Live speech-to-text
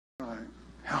All right.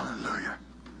 Hallelujah.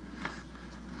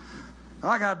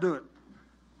 I got to do it.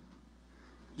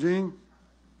 Gene?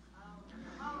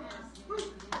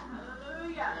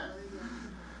 Hallelujah.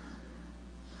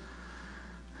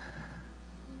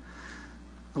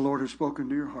 The Lord has spoken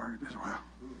to your heart as well.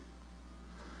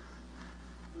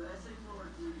 Blessed Lord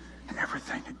Jesus.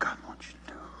 Everything that God wants you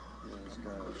to do.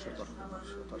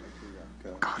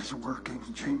 God is working,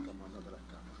 Gene.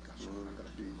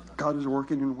 God is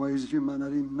working in ways that you might not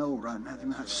even know right now. You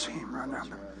might not see Him right now.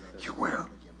 But you will.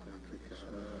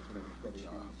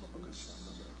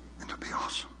 And it'll be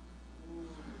awesome.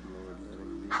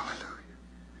 Hallelujah.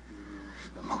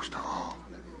 But most of all,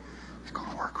 He's going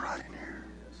to work right in here.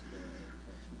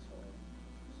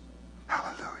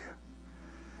 Hallelujah.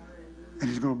 And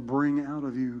He's going to bring out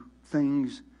of you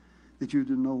things that you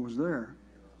didn't know was there,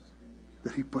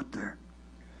 that He put there.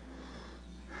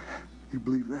 You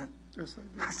believe that? Yes, I do.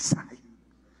 That's right.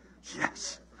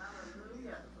 Yes.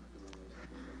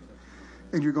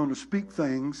 And you're going to speak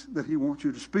things that He wants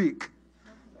you to speak,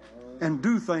 and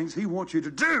do things He wants you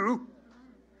to do,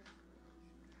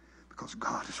 because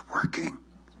God is working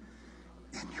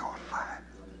in your life.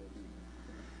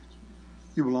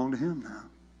 You belong to Him now.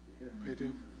 I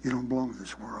do. You don't belong to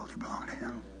this world. You belong to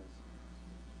Him.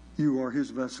 You are His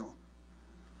vessel.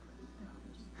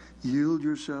 Yield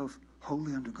yourself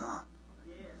wholly unto God,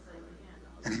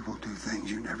 and He will do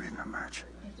things you never even imagined.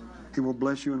 He will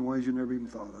bless you in ways you never even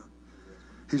thought of.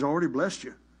 He's already blessed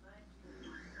you.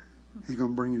 He's going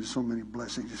to bring you to so many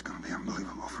blessings. It's going to be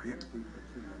unbelievable for you. In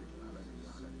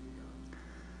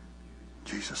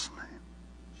Jesus' name.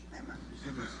 Amen.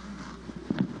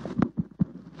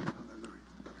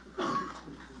 Hallelujah.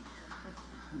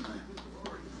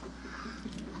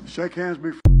 Shake hands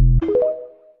before.